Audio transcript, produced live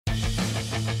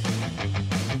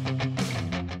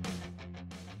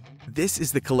This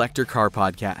is the Collector Car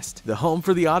Podcast, the home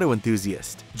for the auto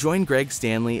enthusiast. Join Greg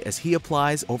Stanley as he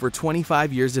applies over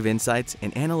 25 years of insights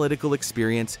and analytical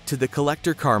experience to the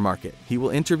collector car market. He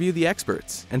will interview the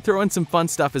experts and throw in some fun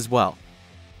stuff as well.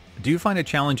 Do you find it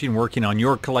challenging working on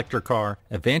your collector car?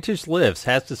 Advantage Lifts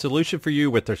has the solution for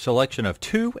you with their selection of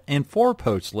 2- and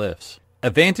 4-post lifts.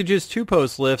 Advantage's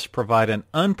 2-post lifts provide an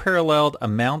unparalleled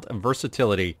amount of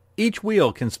versatility. Each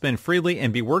wheel can spin freely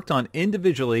and be worked on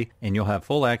individually, and you'll have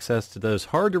full access to those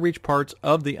hard-to-reach parts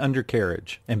of the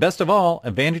undercarriage. And best of all,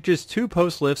 Advantage's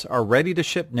 2-post lifts are ready to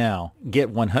ship now.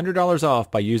 Get $100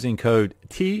 off by using code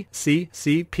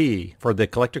TCCP for the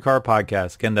Collector Car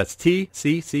Podcast. Again, that's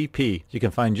TCCP. You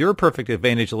can find your perfect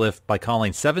Advantage lift by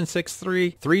calling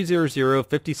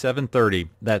 763-300-5730.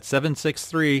 That's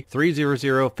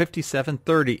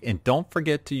 763-300-5730. And don't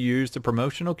forget to use the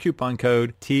promotional coupon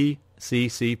code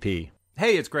TCCP.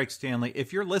 Hey, it's Greg Stanley.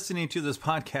 If you're listening to this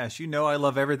podcast, you know I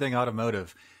love everything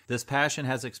automotive. This passion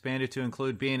has expanded to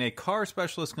include being a car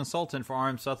specialist consultant for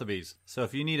RM Sotheby's. So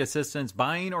if you need assistance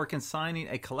buying or consigning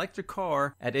a collector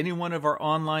car at any one of our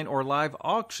online or live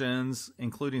auctions,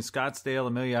 including Scottsdale,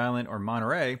 Amelia Island, or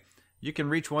Monterey, you can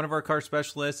reach one of our car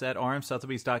specialists at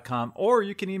rmsotheby's.com, or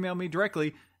you can email me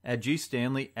directly at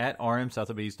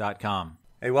gstanley@rmsotheby's.com.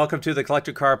 Hey, welcome to the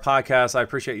Collector Car Podcast. I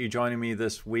appreciate you joining me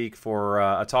this week for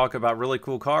a talk about really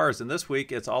cool cars. And this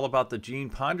week, it's all about the Gene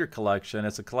Ponder collection.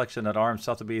 It's a collection that RM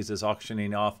Sotheby's is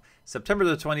auctioning off September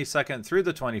the 22nd through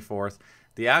the 24th.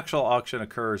 The actual auction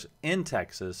occurs in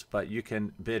Texas, but you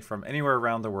can bid from anywhere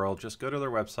around the world. Just go to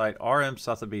their website,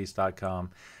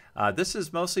 rmsotheby's.com. This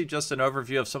is mostly just an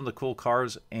overview of some of the cool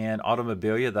cars and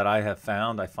automobilia that I have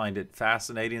found. I find it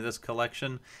fascinating, this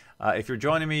collection. If you're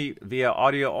joining me via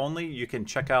audio only, you can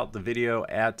check out the video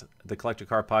at the Collector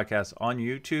Car Podcast on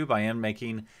YouTube. I am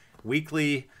making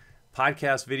weekly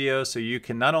podcast videos, so you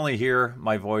can not only hear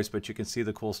my voice, but you can see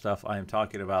the cool stuff I am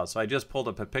talking about. So I just pulled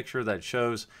up a picture that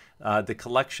shows the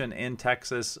collection in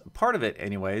Texas, part of it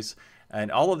anyways.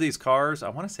 And all of these cars, I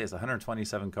want to say it's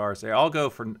 127 cars. They all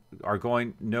are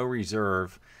going no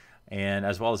reserve, and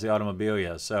as well as the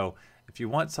automobilia. So if you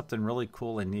want something really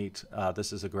cool and neat,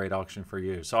 this is a great auction for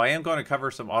you. So I am going to cover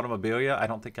some automobilia. I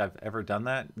don't think I've ever done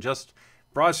that. Just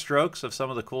broad strokes of some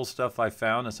of the cool stuff I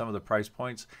found and some of the price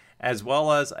points, as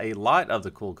well as a lot of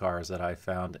the cool cars that I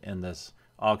found in this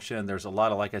auction. There's a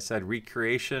lot of, like I said,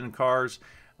 recreation cars,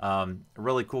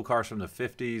 really cool cars from the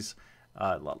 50s.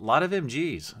 A lot of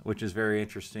MGs, which is very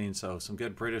interesting. So some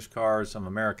good British cars, some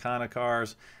Americana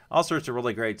cars, all sorts of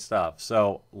really great stuff.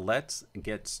 So let's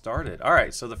get started. All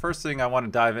right, so the first thing I want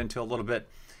to dive into a little bit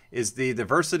is the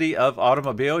diversity of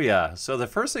automobilia. So the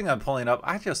first thing I'm pulling up,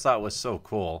 I just thought was so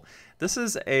cool. This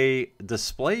is a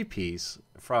display piece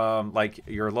from like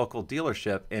your local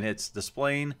dealership, and it's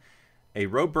displaying a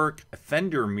Roebuck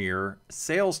fender mirror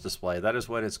sales display. That is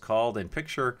what it's called. And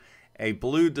picture a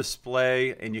blue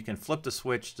display, and you can flip the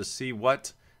switch to see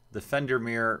what the fender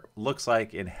mirror looks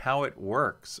like and how it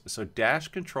works. So dash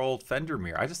controlled fender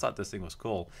mirror. I just thought this thing was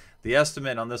cool. The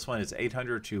estimate on this one is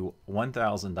 $800 to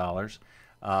 $1,000.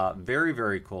 Very,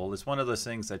 very cool. It's one of those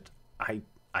things that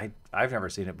I've never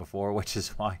seen it before, which is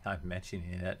why I'm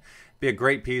mentioning it. Be a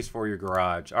great piece for your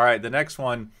garage. All right, the next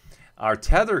one are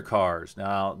tether cars.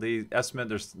 Now the estimate,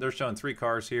 they're showing 3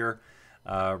 cars here.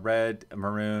 Red,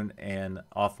 maroon, and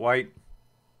off-white.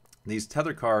 These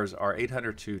tether cars are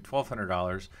 $800 to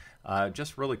 $1,200.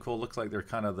 Just really cool. Looks like they're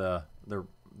kind of the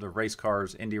race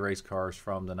cars, Indy race cars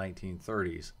from the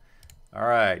 1930s. All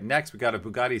right, next we got a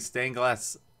Bugatti stained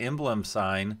glass emblem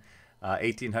sign,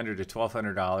 $1,800 to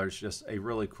 $1,200. Just a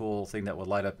really cool thing that would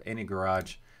light up any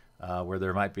garage where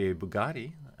there might be a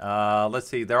Bugatti. Let's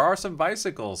see, there are some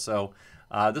bicycles. So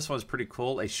this one's pretty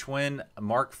cool. A Schwinn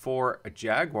Mark IV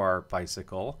Jaguar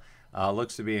bicycle.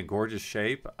 Looks to be in gorgeous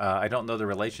shape. I don't know the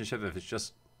relationship, if it's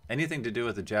just anything to do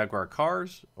with the Jaguar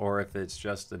cars or if it's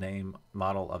just the name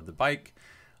model of the bike.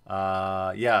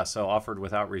 Yeah, so offered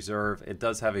without reserve. It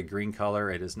does have a green color.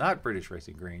 It is not British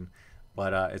Racing green,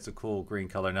 but it's a cool green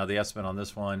color. Now the estimate on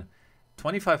this one,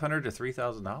 $2,500 to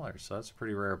 $3,000. So that's a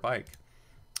pretty rare bike.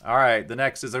 All right, the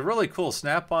next is a really cool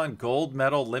Snap-on Gold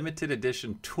Medal Limited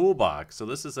Edition Toolbox. So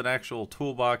this is an actual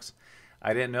toolbox.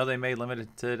 I didn't know they made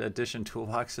limited edition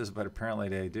toolboxes, but apparently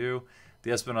they do.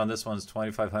 The estimate on this one is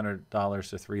 $2,500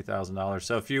 to $3,000.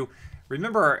 So if you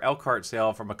remember our Elkhart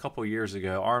sale from a couple years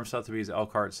ago, RM Sotheby's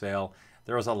Elkhart sale,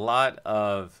 there was a lot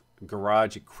of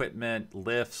garage equipment,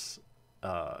 lifts,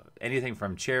 anything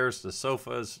from chairs to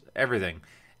sofas, everything.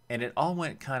 And it all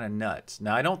went kind of nuts.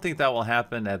 Now, I don't think that will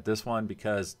happen at this one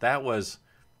because that was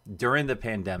during the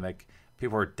pandemic.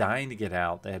 People were dying to get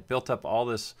out. They had built up all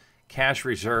this cash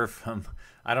reserve from,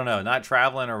 I don't know, not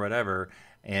traveling or whatever.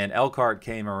 And Elkhart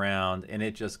came around and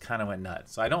it just kind of went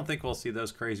nuts. So I don't think we'll see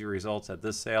those crazy results at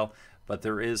this sale, but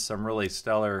there is some really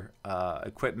stellar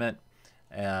equipment,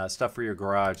 stuff for your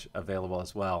garage available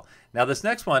as well. Now this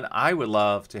next one I would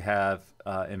love to have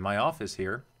in my office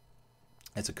here.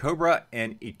 It's a Cobra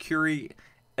and Ikuri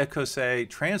Ekose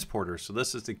transporter. So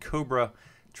this is the Cobra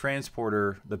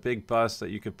transporter, the big bus that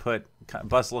you could put,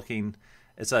 bus looking,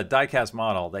 it's a die-cast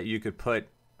model that you could put,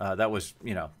 that was,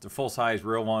 you know, the full-size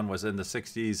real one was in the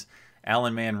 60s,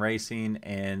 Allen Man Racing,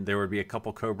 and there would be a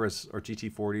couple Cobras or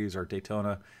GT40s or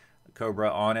Daytona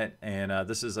Cobra on it. And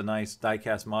this is a nice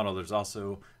die-cast model. There's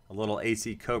also a little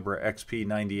AC Cobra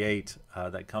XP98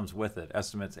 that comes with it.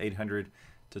 Estimates $800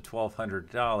 to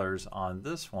 $1,200 on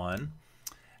this one.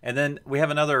 And then we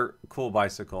have another cool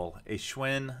bicycle, a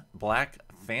Schwinn Black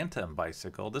Phantom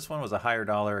bicycle. This one was a higher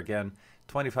dollar, again,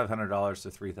 $2,500 to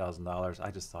 $3,000.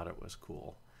 I just thought it was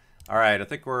cool. All right, I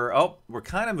think we're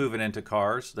kind of moving into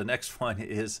cars. The next one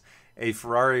is a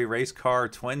Ferrari race car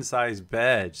twin size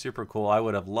bed. Super cool. I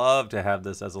would have loved to have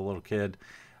this as a little kid.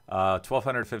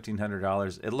 $1,200,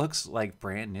 $1,500. It looks like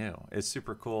brand new. It's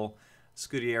super cool.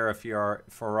 Scuderia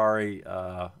Ferrari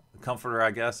comforter,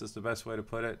 I guess is the best way to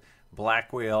put it.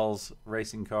 Black wheels,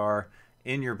 racing car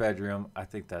in your bedroom. I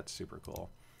think that's super cool.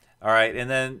 All right, and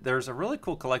then there's a really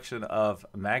cool collection of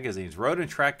magazines, Road and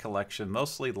Track collection,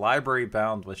 mostly library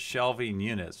bound with shelving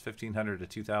units, $1,500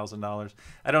 to $2,000.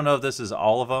 I don't know if this is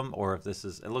all of them or if this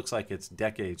is, it looks like it's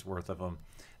decades worth of them.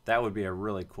 That would be a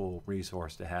really cool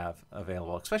resource to have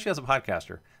available, especially as a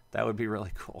podcaster. That would be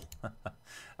really cool. All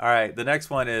right, the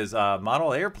next one is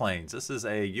model airplanes. This is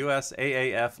a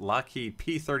USAAF Lockheed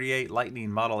P-38 Lightning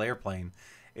model airplane.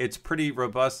 It's pretty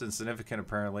robust and significant,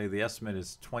 apparently. The estimate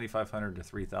is $2,500 to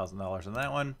 $3,000 on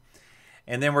that one.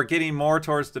 And then we're getting more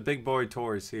towards the big boy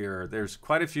toys here. There's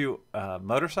quite a few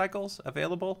motorcycles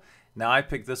available. Now, I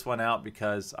picked this one out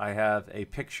because I have a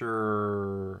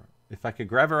picture. If I could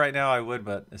grab it right now, I would,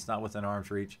 but it's not within arm's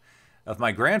reach, of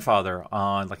my grandfather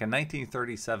on like a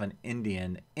 1937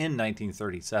 Indian in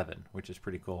 1937, which is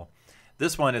pretty cool.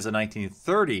 This one is a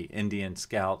 1930 Indian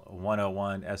Scout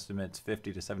 101, estimates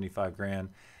 50 to 75 grand.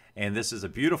 And this is a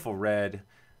beautiful red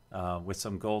with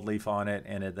some gold leaf on it,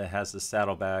 and it has the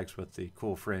saddlebags with the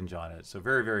cool fringe on it. So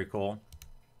very, very cool.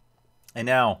 And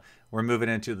now we're moving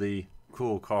into the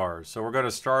cool cars. So we're going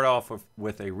to start off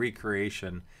with a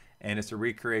recreation, and it's a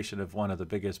recreation of one of the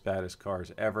biggest, baddest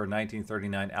cars ever,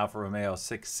 1939 Alfa Romeo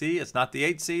 6C. It's not the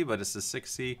 8C, but it's the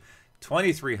 6C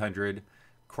 2300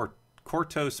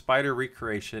 Corto Spider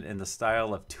recreation in the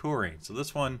style of touring. So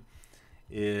this one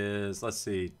is, let's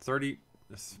see,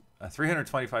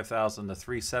 325,000 to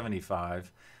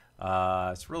 375.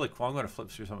 It's really cool. I'm going to flip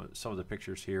through some of the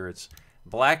pictures here. It's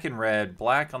black and red,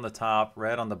 black on the top,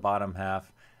 red on the bottom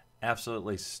half.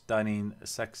 Absolutely stunning,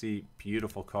 sexy,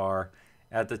 beautiful car.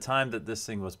 At the time that this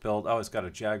thing was built, it's got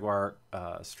a Jaguar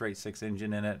straight six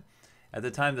engine in it. At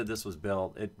the time that this was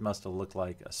built, it must have looked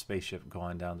like a spaceship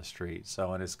going down the street.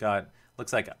 So, and it's got,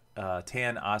 looks like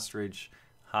tan ostrich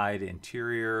hide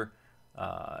interior.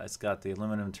 It's got the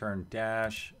aluminum turned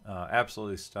dash.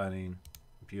 Absolutely stunning,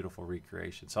 beautiful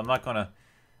recreation. So I'm not going to,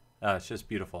 it's just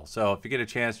beautiful. So if you get a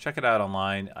chance, check it out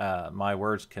online. My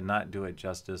words cannot do it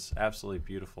justice. Absolutely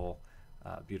beautiful,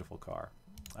 beautiful car.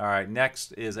 All right,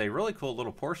 next is a really cool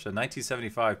little Porsche,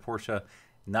 1975 Porsche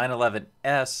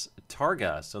 911S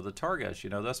Targa. So the Targas, you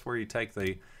know, that's where you take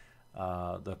the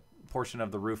portion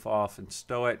of the roof off and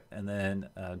stow it, and then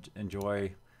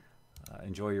enjoy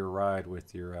your ride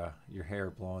with your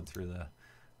hair blowing through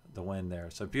the wind there.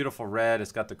 So beautiful red.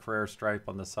 It's got the Carrera stripe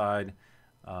on the side.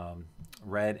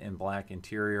 Red and black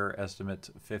interior. Estimate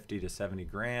 50 to 70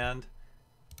 grand.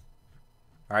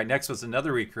 All right, next was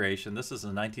another recreation. This is a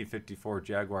 1954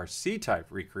 Jaguar C-Type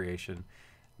recreation,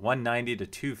 190 to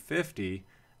 250.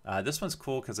 This one's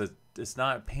cool because it's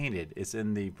not painted. It's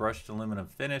in the brushed aluminum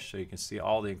finish, so you can see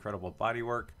all the incredible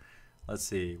bodywork. Let's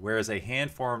see. Wears a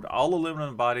hand-formed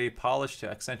all-aluminum body, polished to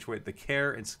accentuate the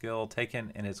care and skill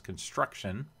taken in its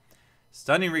construction.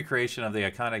 Stunning recreation of the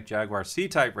iconic Jaguar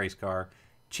C-Type race car,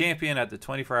 champion at the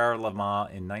 24-hour Le Mans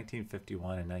in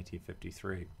 1951 and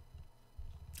 1953.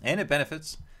 And it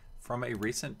benefits from a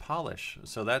recent polish,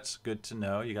 so that's good to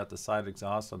know. You got the side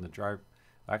exhaust on the drive.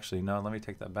 Actually, no, let me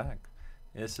take that back.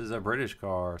 This is a British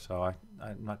car, so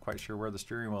I'm not quite sure where the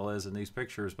steering wheel is in these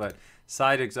pictures, but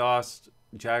side exhaust,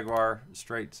 Jaguar,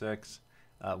 straight six,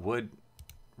 wood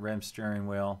rim steering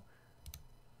wheel.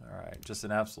 All right, just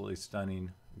an absolutely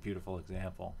stunning, beautiful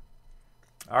example.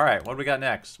 All right, what do we got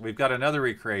next? We've got another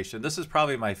recreation. This is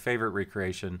probably my favorite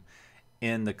recreation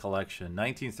in the collection.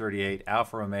 1938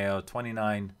 Alfa Romeo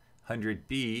 29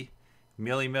 100B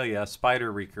Mille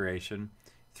Spider recreation,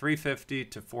 350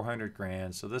 to 400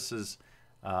 grand. So this is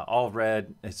all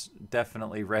red. It's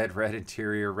definitely red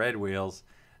interior, red wheels,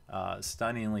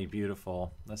 stunningly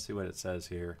beautiful. Let's see what it says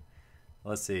here.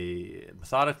 Let's see.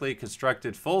 Methodically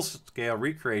constructed full-scale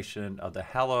recreation of the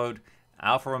hallowed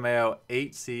Alfa Romeo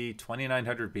 8C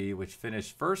 2900B, which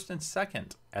finished first and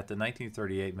second at the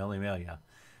 1938 Mille Miglia.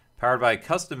 Powered by a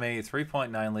custom-made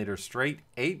 3.9-liter straight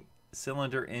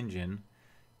 8-cylinder engine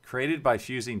created by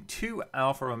fusing two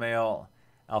Alfa Romeo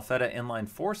Alfetta inline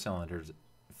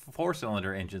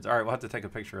four-cylinder engines. All right, we'll have to take a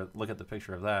picture, look at the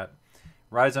picture of that.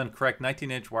 Rides on correct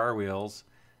 19-inch wire wheels,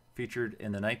 featured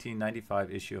in the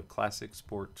 1995 issue of Classic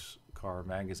Sports Car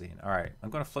magazine. All right, I'm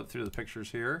going to flip through the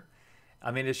pictures here. I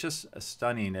mean, it's just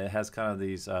stunning. It has kind of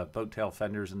these boat tail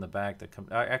fenders in the back that come.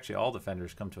 Actually, all the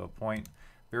fenders come to a point.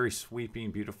 Very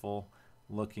sweeping, beautiful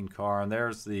looking car. And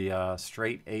there's the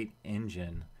straight 8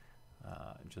 engine.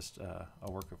 Just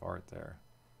a work of art there.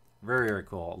 Very, very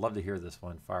cool. I'd love to hear this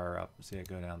one fire up and see it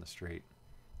go down the street.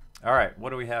 All right, what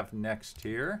do we have next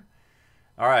here?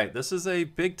 All right, this is a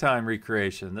big-time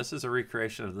recreation. This is a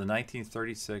recreation of the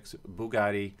 1936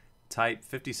 Bugatti Type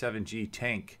 57G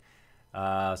tank.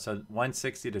 So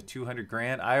 160 to 200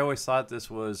 grand. I always thought this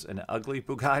was an ugly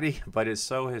Bugatti, but it's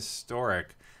so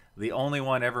historic. The only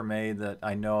one ever made that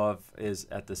I know of is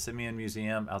at the Simeon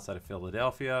Museum outside of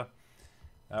Philadelphia.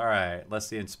 All right, let's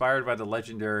see. Inspired by the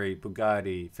legendary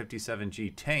Bugatti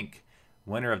 57G tank,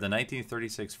 winner of the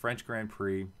 1936 French Grand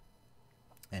Prix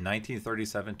and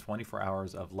 1937 24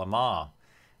 Hours of Le Mans.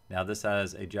 Now this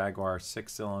has a Jaguar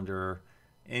 6-cylinder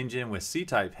engine with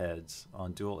C-type heads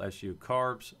on dual SU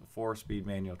carbs, 4-speed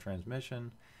manual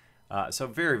transmission. So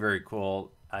very, very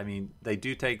cool. I mean, they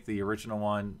do take the original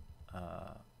one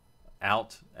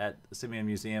out at the Simeon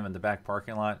Museum in the back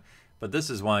parking lot, but this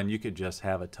is one you could just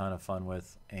have a ton of fun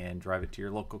with and drive it to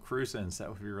your local cruise-ins. That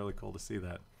would be really cool to see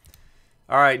that.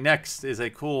 All right, next is a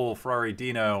cool Ferrari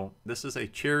Dino. This is a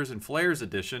Cheers and Flares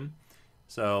edition.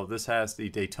 So this has the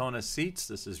Daytona seats.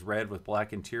 This is red with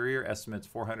black interior. Estimates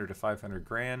 400 to 500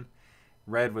 grand.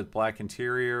 Red with black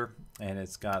interior, and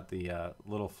it's got the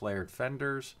little flared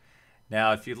fenders.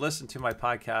 Now, if you listen to my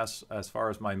podcast as far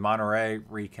as my Monterey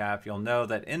recap, you'll know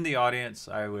that in the audience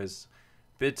I was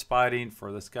bid spotting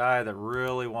for this guy that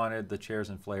really wanted the Cheers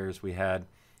and Flares we had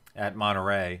at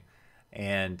Monterey.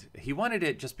 And he wanted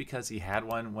it just because he had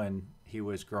one when he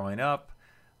was growing up,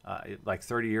 like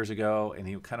 30 years ago, and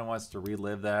he kind of wants to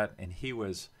relive that. And he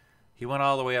went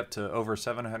all the way up to over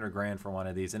 700 grand for one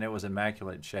of these, and it was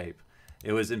immaculate shape.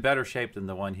 It was in better shape than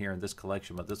the one here in this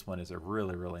collection, but this one is a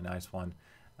really, really nice one.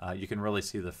 You can really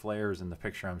see the flares in the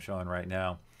picture I'm showing right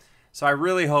now. So I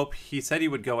really hope, he said he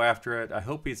would go after it. I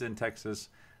hope he's in Texas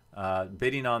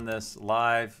bidding on this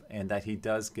live, and that he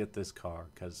does get this car,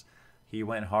 because he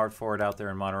went hard for it out there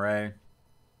in Monterey.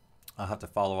 I'll have to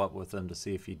follow up with him to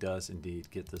see if he does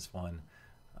indeed get this one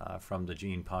from the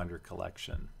Gene Ponder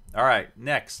collection. All right,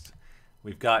 next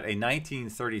we've got a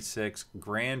 1936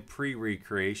 Grand Prix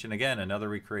recreation. Again, another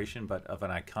recreation, but of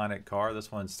an iconic car.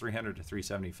 This one's 300 to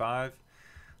 375.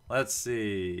 Let's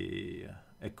see.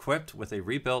 Equipped with a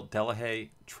rebuilt Delahaye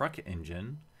truck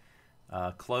engine,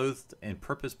 clothed in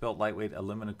purpose-built lightweight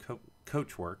aluminum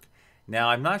coachwork. Now,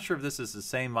 I'm not sure if this is the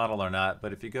same model or not,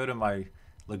 but if you go to my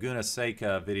Laguna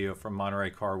Seca video from Monterey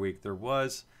Car Week, there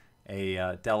was a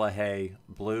Delahaye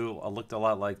blue. It looked a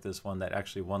lot like this one that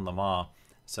actually won Le Mans.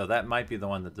 So that might be the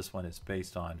one that this one is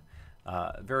based on.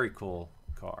 Very cool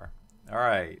car. All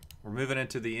right, we're moving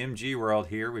into the MG world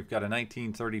here. We've got a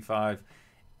 1935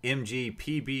 MG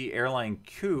PB Airline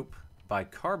Coupe by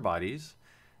Car Bodies,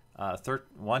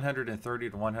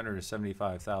 $130,000 to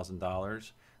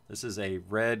 $175,000. This is a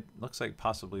red, looks like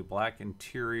possibly black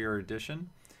interior edition.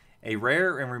 A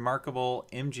rare and remarkable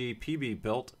MG PB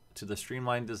built to the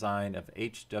streamlined design of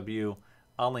H.W.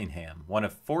 Allingham, one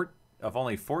of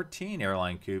only 14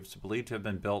 airline coupes believed to have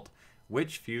been built,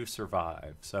 which few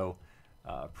survive. So,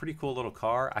 pretty cool little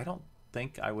car. I don't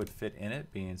think I would fit in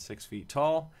it, being 6 feet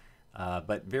tall,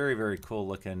 but very, very cool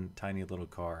looking, tiny little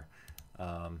car.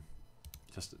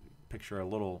 Just picture a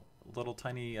little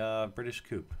tiny British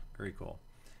coupe. Very cool.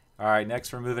 All right,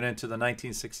 next we're moving into the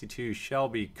 1962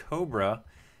 Shelby Cobra.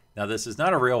 Now, this is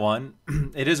not a real one.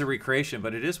 It is a recreation,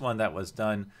 but it is one that was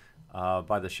done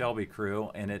by the Shelby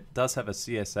crew, and it does have a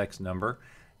CSX number.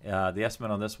 The estimate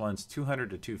on this one's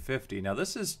 200 to 250. Now,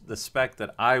 this is the spec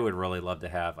that I would really love to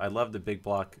have. I love the big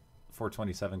block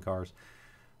 427 cars.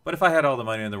 But if I had all the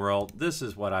money in the world, this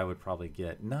is what I would probably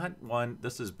get. Not one,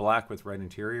 this is black with red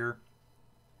interior.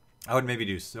 I would maybe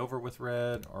do silver with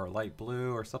red or light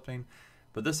blue or something.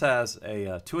 But this has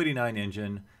a 289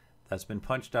 engine that's been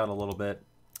punched out a little bit,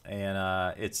 and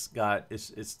it's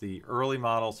the early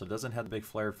model, so it doesn't have the big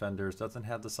flare fenders, doesn't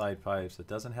have the side pipes, it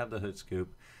doesn't have the hood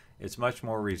scoop. It's much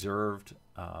more reserved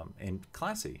and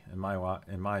classy in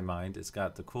my mind. It's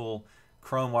got the cool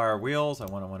chrome wire wheels. I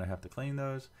wouldn't want to have to clean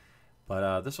those,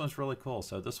 but this one's really cool.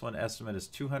 So this one estimate is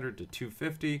 $200 to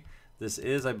 $250. This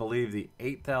is, I believe, the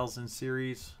 8000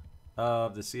 series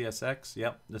of the CSX.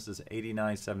 Yep, this is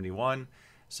 8971.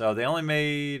 So they only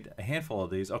made a handful of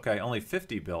these. Okay, only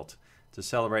 50 built to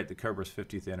celebrate the Cobra's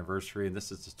 50th anniversary, and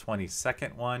this is the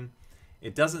 22nd one.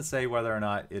 It doesn't say whether or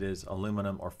not it is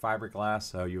aluminum or fiberglass,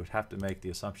 so you would have to make the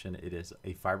assumption it is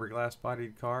a fiberglass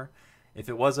bodied car. If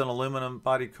it was an aluminum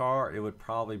bodied car, it would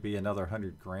probably be another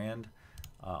 100 grand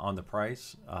on the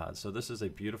price. So this is a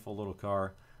beautiful little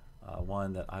car,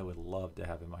 one that I would love to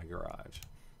have in my garage.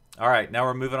 All right, now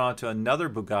we're moving on to another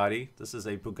Bugatti. This is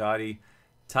a Bugatti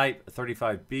Type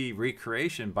 35B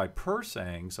recreation by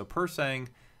Persang. So Persang,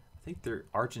 I think they're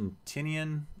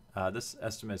Argentinian. This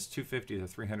estimates 250 to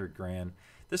 300 grand.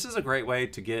 This is a great way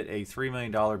to get a $3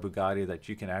 million Bugatti that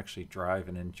you can actually drive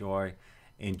and enjoy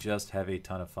and just have a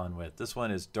ton of fun with. This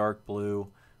one is dark blue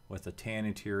with a tan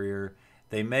interior.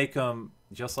 They make them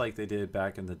just like they did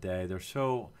back in the day. They're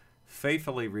so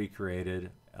faithfully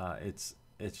recreated. It's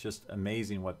just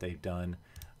amazing what they've done.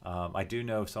 I do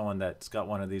know someone that's got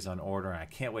one of these on order, and I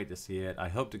can't wait to see it. I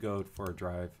hope to go for a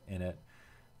drive in it,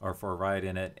 or for a ride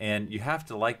in it. And you have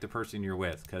to like the person you're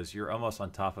with, because you're almost on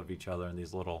top of each other in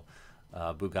these little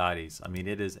Bugattis. I mean,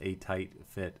 it is a tight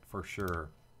fit for sure.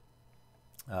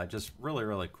 Just really,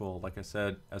 really cool. Like I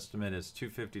said, estimate is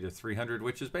 250 to 300,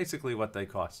 which is basically what they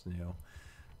cost new.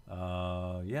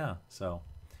 Yeah, so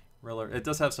really, it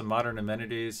does have some modern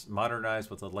amenities,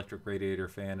 modernized with electric radiator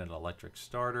fan and electric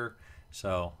starter.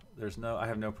 So I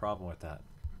have no problem with that.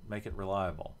 Make it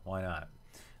reliable. Why not?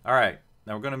 All right.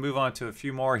 Now we're going to move on to a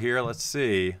few more here. Let's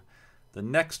see. The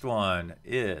next one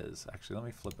is, actually, let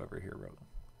me flip over here.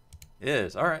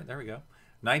 All right, there we go.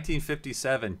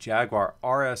 1957 Jaguar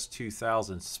RS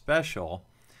 2000 Special.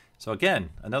 So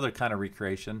again, another kind of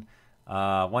recreation.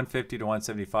 150 to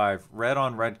 175. Red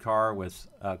on red car with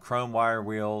chrome wire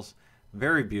wheels.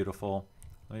 Very beautiful.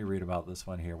 Let me read about this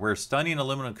one here. Where stunning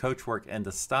aluminum coachwork and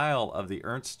the style of the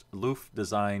Ernst Luft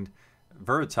designed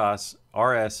Veritas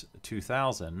RS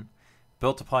 2000.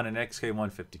 Built upon an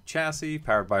XK150 chassis,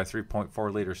 powered by a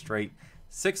 3.4 liter straight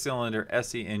 6-cylinder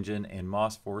SE engine and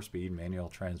Moss 4-speed manual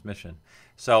transmission.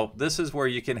 So this is where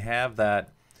you can have that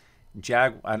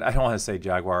I don't want to say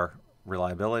Jaguar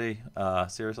reliability,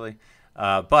 seriously,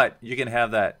 but you can have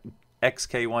that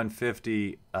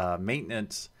XK150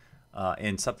 maintenance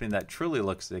in something that truly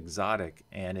looks exotic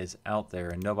and is out there,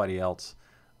 and nobody else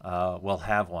will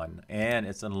have one. And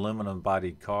it's an aluminum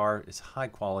bodied car. It's high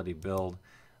quality build.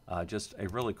 Just a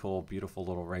really cool, beautiful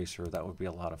little racer. That would be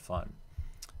a lot of fun.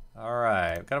 All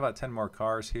right, I've got about 10 more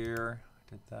cars here.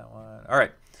 I did that one. All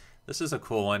right, this is a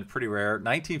cool one, pretty rare.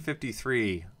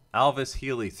 1953 Alvis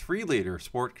Healy 3-liter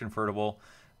sport convertible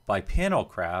by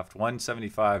Panelcraft,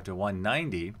 175 to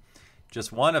 190.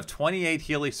 Just one of 28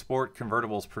 Healy sport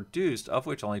convertibles produced, of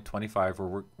which only 25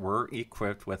 were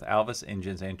equipped with Alvis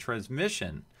engines and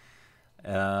transmission.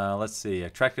 Let's see,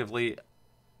 attractive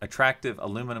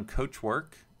aluminum coachwork.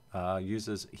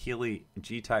 Uses Healy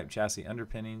G-type chassis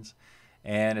underpinnings,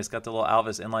 and it's got the little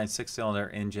Alvis inline 6-cylinder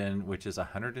engine, which is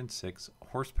 106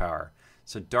 horsepower.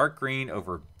 So dark green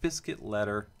over biscuit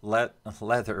leather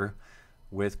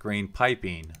with green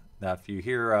piping. Now, if you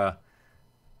hear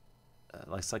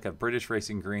it's like a British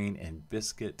racing green and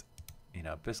biscuit,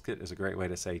 biscuit is a great way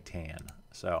to say tan.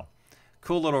 So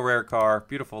cool little rare car,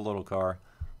 beautiful little car,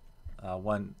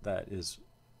 one that is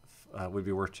would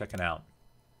be worth checking out.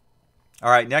 All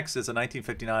right, next is a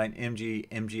 1959 MG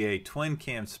MGA Twin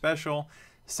Cam Special,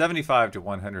 $75,000 to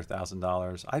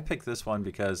 $100,000. I picked this one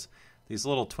because these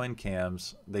little twin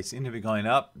cams, they seem to be going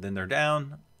up, then they're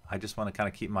down. I just want to kind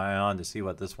of keep my eye on to see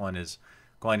what this one is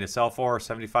going to sell for.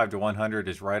 75 to 100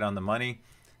 is right on the money.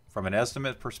 From an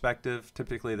estimate perspective,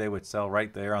 typically they would sell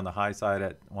right there on the high side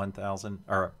at $1,000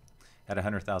 or at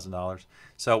 $100,000.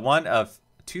 So one of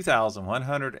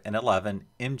 2,111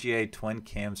 MGA twin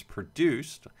cams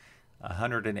produced,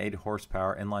 108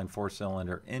 horsepower inline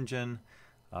 4-cylinder engine.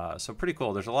 So pretty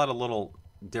cool. There's a lot of little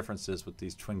differences with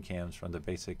these twin cams from the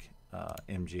basic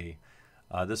MG.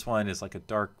 This one is like a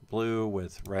dark blue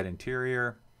with red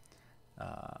interior.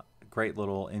 Great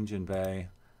little engine bay.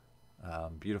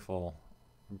 Beautiful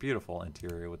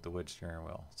interior with the wood steering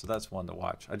wheel. So that's one to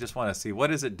watch. I just want to see what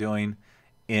is it doing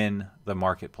in the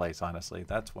marketplace, honestly.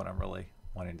 That's what I'm really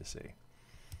wanting to see.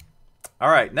 All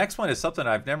right, next one is something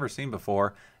I've never seen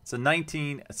before. It's a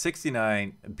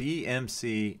 1969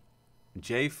 BMC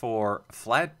J4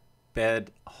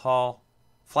 flatbed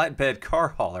car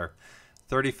hauler,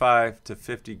 35 to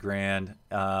 50 grand.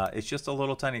 It's just a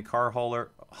little tiny car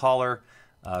hauler,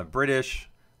 British,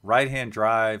 right-hand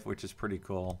drive, which is pretty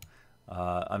cool.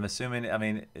 I'm assuming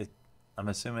it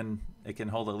can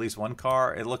hold at least one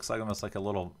car. It looks like almost like a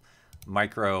little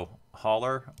micro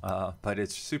hauler, but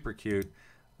it's super cute.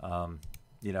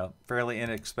 Fairly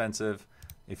inexpensive.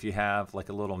 If you have like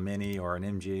a little Mini or an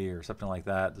MG or something like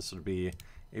that, this would be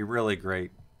a really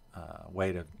great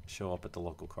way to show up at the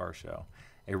local car show.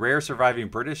 A rare surviving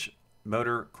British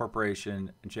Motor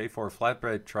Corporation J4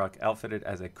 flatbed truck outfitted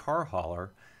as a car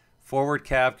hauler, forward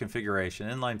cab configuration,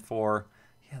 inline 4.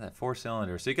 Yeah, that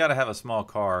 4-cylinder. So you got to have a small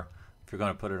car if you're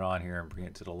going to put it on here and bring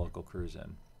it to the local cruise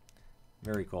in.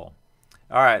 Very cool.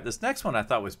 All right, this next one I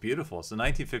thought was beautiful. It's the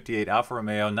 1958 Alfa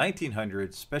Romeo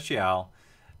 1900 Speciale,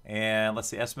 and let's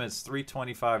see, estimates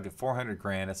 325 to 400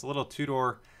 grand. It's a little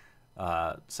two-door,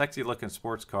 sexy-looking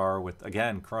sports car with,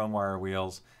 again, chrome wire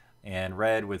wheels and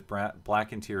red with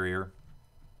black interior.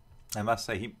 I must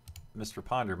say, Mr.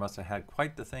 Ponder must have had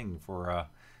quite the thing for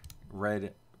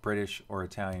red British or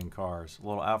Italian cars. A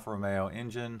little Alfa Romeo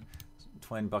engine,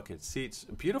 twin bucket seats.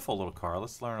 A beautiful little car.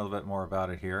 Let's learn a little bit more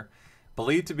about it here.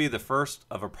 Believed to be the first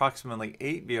of approximately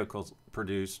 8 vehicles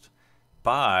produced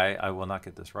by, I will not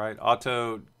get this right,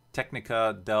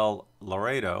 Autotecnica del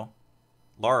Loro.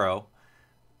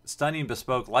 Stunning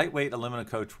bespoke lightweight aluminum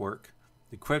coachwork,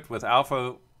 equipped with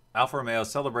Alfa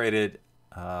Romeo's celebrated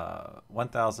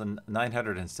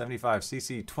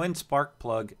 1,975cc twin spark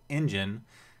plug engine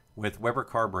with Weber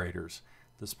carburetors,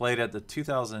 displayed at the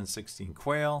 2016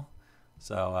 Quail.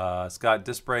 So it's got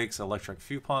disc brakes, electric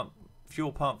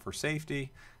fuel pump for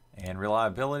safety and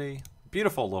reliability.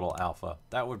 Beautiful little Alfa.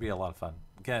 That would be a lot of fun.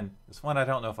 Again, this one I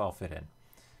don't know if I'll fit in.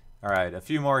 All right, a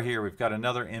few more here. We've got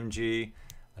another MG,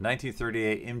 a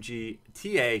 1938 MG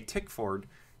TA Tickford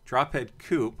drophead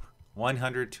coupe,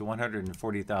 $100,000 to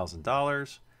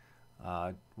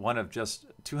 $140,000. One of just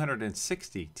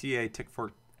 260 TA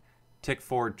Tickford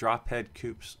drophead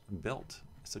coupes built.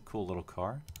 It's a cool little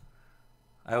car.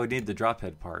 I would need the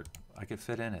drophead part. I could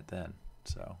fit in it then.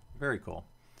 So very cool.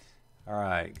 All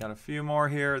right, got a few more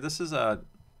here. This is a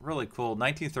really cool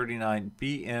 1939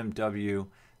 BMW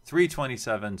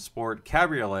 327 Sport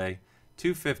Cabriolet,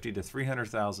 $250,000 to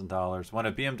 $300,000. One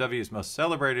of BMW's most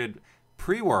celebrated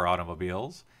pre-war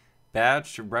automobiles,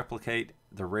 badged to replicate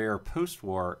the rare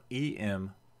post-war EMW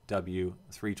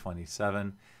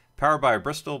 327, powered by a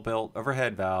Bristol-built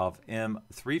overhead valve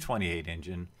M328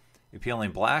 engine,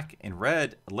 appealing black and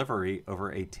red livery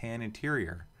over a tan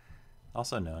interior,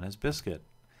 also known as biscuit.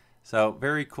 So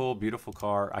very cool, beautiful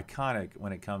car, iconic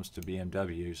when it comes to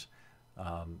BMWs.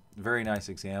 Very nice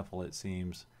example, it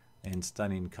seems, in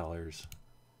stunning colors.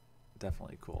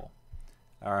 Definitely cool.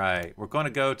 All right, we're going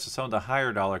to go to some of the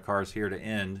higher dollar cars here to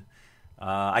end.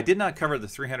 I did not cover the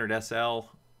 300 SL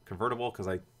convertible because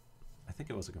I think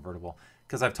it was a convertible,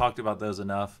 because I've talked about those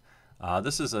enough.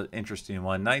 This is an interesting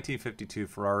one. 1952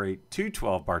 Ferrari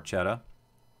 212 Barchetta,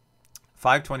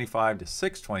 525 to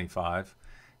 625.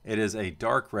 It is a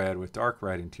dark red with dark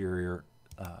red interior,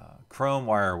 chrome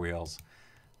wire wheels.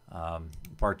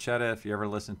 Barchetta, if you ever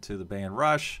listen to the band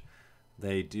Rush,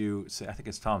 they do, I think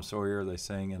it's Tom Sawyer, they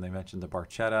sing and they mentioned the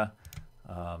Barchetta.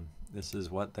 This is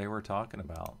what they were talking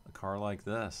about, a car like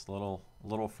this, little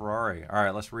Ferrari. All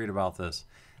right, let's read about this.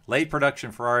 Late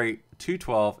production Ferrari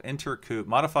 212 Intercoupe,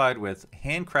 modified with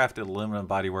handcrafted aluminum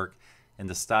bodywork in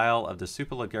the style of the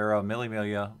Superleggero Mille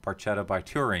Miglia Barchetta by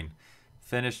Touring,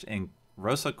 finished in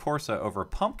Rosa Corsa over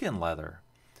pumpkin leather,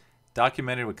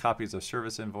 documented with copies of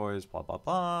service invoice, blah, blah,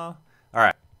 blah. All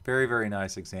right, very, very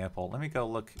nice example. Let me go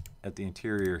look at the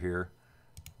interior here.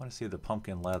 I want to see the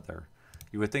pumpkin leather.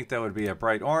 You would think that would be a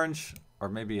bright orange or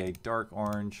maybe a dark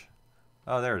orange.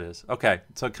 Oh, there it is. Okay,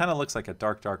 so it kind of looks like a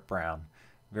dark, dark brown.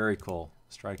 Very cool,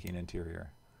 striking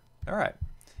interior. All right.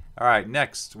 All right,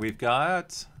 next we've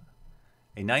got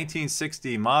a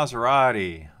 1960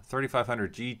 Maserati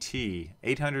 3500 GT,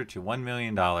 $800,000 to $1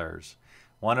 million.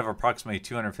 One of approximately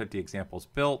 250 examples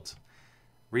built.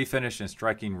 Refinished in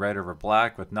striking red over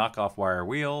black with knockoff wire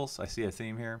wheels. I see a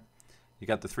theme here. You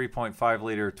got the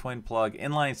 3.5-liter twin-plug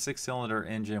inline 6-cylinder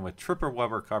engine with triple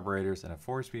Weber carburetors and a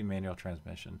 4-speed manual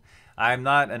transmission. I'm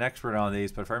not an expert on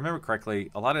these, but if I remember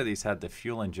correctly, a lot of these had the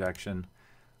fuel injection,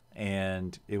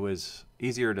 and it was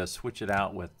easier to switch it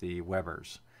out with the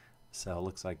Webers. So it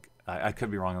looks like I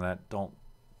could be wrong on that. Don't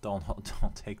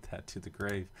take that to the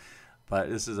grave.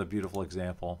 But this is a beautiful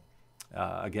example.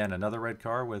 Again, another red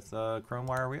car with chrome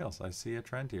wire wheels. I see a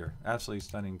trend here. Absolutely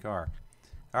stunning car.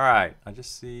 All right, I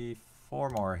just see 4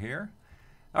 more here.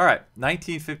 All right,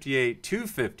 1958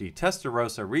 250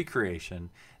 Testarossa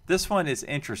recreation. This one is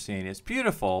interesting. It's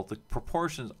beautiful. The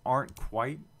proportions aren't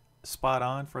quite spot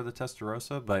on for the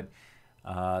Testarossa, but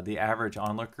the average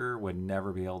onlooker would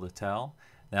never be able to tell.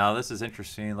 Now, this is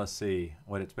interesting. Let's see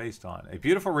what it's based on. A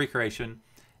beautiful recreation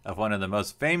of one of the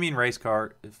most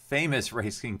famous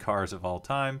racing cars of all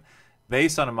time,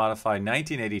 based on a modified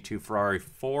 1982 Ferrari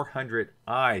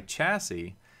 400i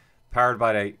chassis, powered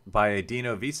by a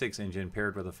Dino V6 engine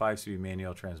paired with a 5-speed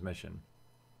manual transmission.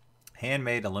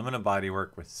 Handmade aluminum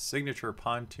bodywork with signature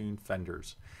pontoon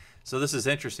fenders. So this is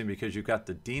interesting because you've got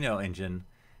the Dino engine.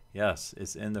 Yes,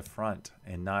 it's in the front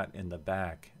and not in the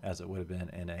back as it would have been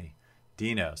in a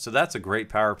Dino. So that's a great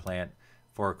power plant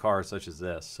for a car such as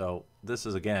this. So this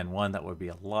is, again, one that would be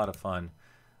a lot of fun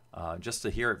just to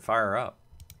hear it fire up.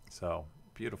 So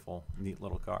beautiful, neat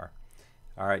little car.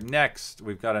 All right, next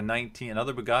we've got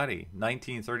another Bugatti,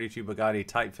 1932 Bugatti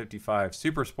Type 55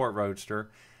 Super Sport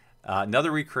Roadster.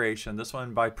 Another recreation, this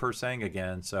one by Persang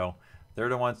again, so they're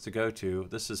the ones to go to.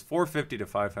 This is $450,000 to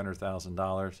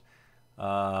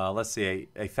 $500,000. Let's see,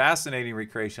 a fascinating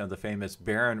recreation of the famous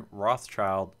Baron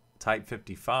Rothschild Type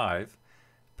 55,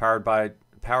 powered by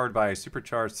a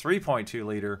supercharged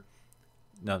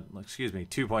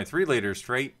 2.3 liter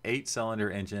straight 8-cylinder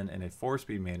engine and a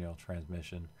 4-speed manual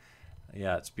transmission.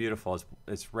 Yeah, it's beautiful.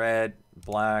 It's red,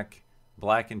 black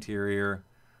interior.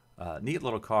 Neat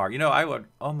little car. You know, I would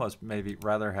almost maybe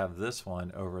rather have this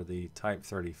one over the Type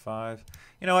 35.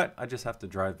 You know what? I just have to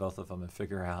drive both of them and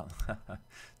figure out,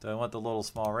 do I want the little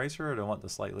small racer or do I want the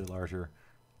slightly larger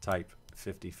Type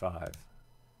 55?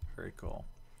 Very cool.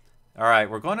 All right,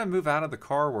 we're going to move out of the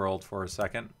car world for a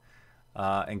second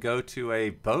and go to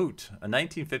a boat, a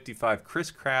 1955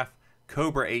 Chris Craft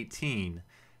Cobra 18.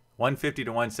 150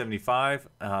 to 175.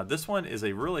 This one is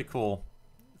a really cool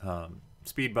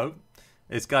speedboat.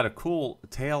 It's got a cool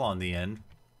tail on the end.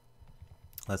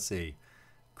 Let's see.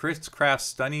 Chris Craft's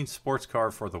stunning sports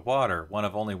car for the water, one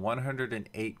of only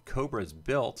 108 Cobras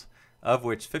built, of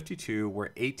which 52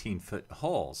 were 18-foot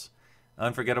hulls.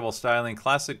 Unforgettable styling,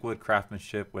 classic wood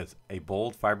craftsmanship with a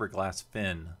bold fiberglass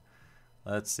fin.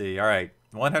 Let's see. All right.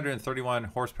 131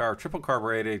 horsepower triple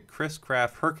carbureted Chris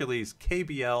Craft Hercules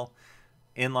KBL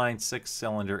inline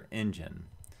 6-cylinder engine.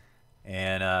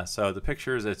 And so the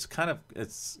pictures, it's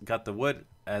got the wood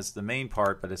as the main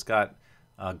part, but it's got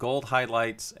gold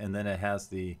highlights, and then it has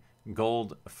the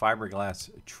gold fiberglass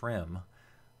trim.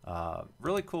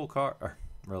 Really cool car,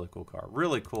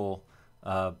 really cool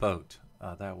boat.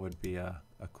 That would be a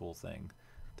cool thing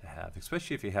to have,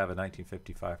 especially if you have a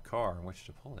 1955 car in which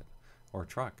to pull it, or a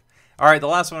truck. All right, the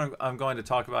last one I'm going to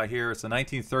talk about here is the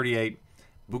 1938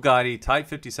 Bugatti Type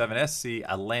 57 SC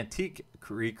Atlantique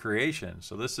recreation.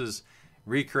 So this is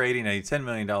recreating a $10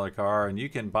 million car, and you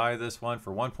can buy this one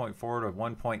for $1.4 to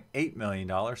 $1.8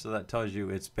 million. So that tells you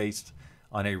it's based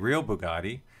on a real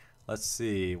Bugatti. Let's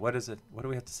see, what is it? What do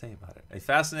we have to say about it? A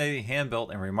fascinating,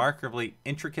 hand-built, and remarkably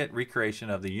intricate recreation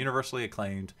of the universally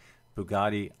acclaimed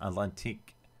Bugatti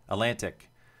Atlantique. I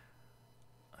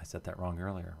said that wrong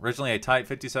earlier. Originally a Type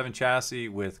 57 chassis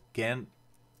with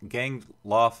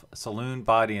Gangloff saloon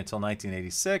body until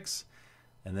 1986,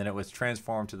 and then it was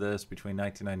transformed to this between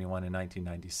 1991 and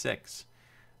 1996.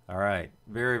 All right,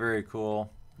 very, very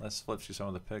cool. Let's flip through some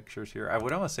of the pictures here. I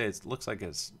would almost say it looks like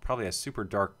it's probably a super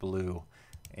dark blue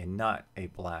and not a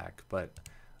black, but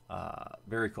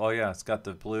very cool. Oh yeah, it's got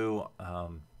the blue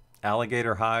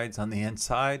alligator hides on the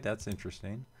inside. That's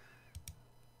interesting.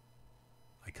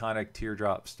 Iconic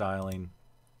teardrop styling.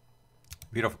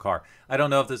 Beautiful car. I don't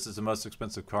know if this is the most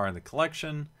expensive car in the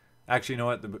collection. Actually, you know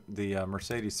what? The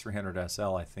Mercedes 300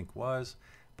 SL, I think, was.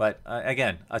 But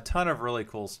again, a ton of really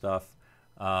cool stuff.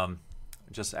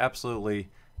 Just absolutely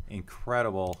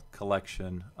incredible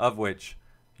collection, of which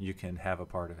you can have a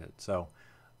part of it. So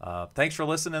thanks for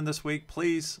listening this week.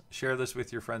 Please share this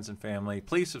with your friends and family.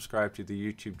 Please subscribe to the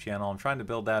YouTube channel. I'm trying to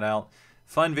build that out.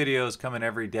 Fun videos coming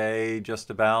every day, just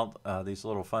about. These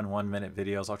little fun 1-minute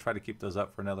videos. I'll try to keep those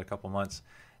up for another couple months.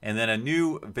 And then a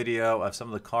new video of some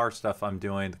of the car stuff I'm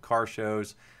doing, the car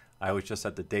shows. I was just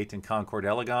at the Dayton Concord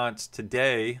Elegance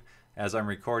today as I'm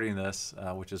recording this,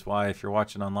 which is why if you're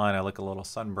watching online, I look a little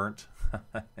sunburnt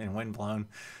and windblown.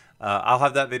 I'll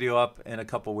have that video up in a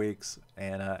couple weeks.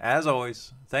 And as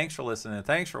always, thanks for listening.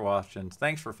 Thanks for watching.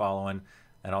 Thanks for following.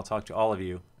 And I'll talk to all of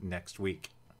you next week.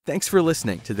 Thanks for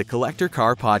listening to the Collector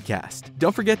Car Podcast.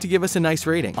 Don't forget to give us a nice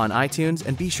rating on iTunes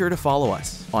and be sure to follow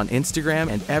us on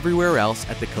Instagram and everywhere else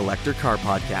at the Collector Car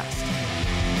Podcast.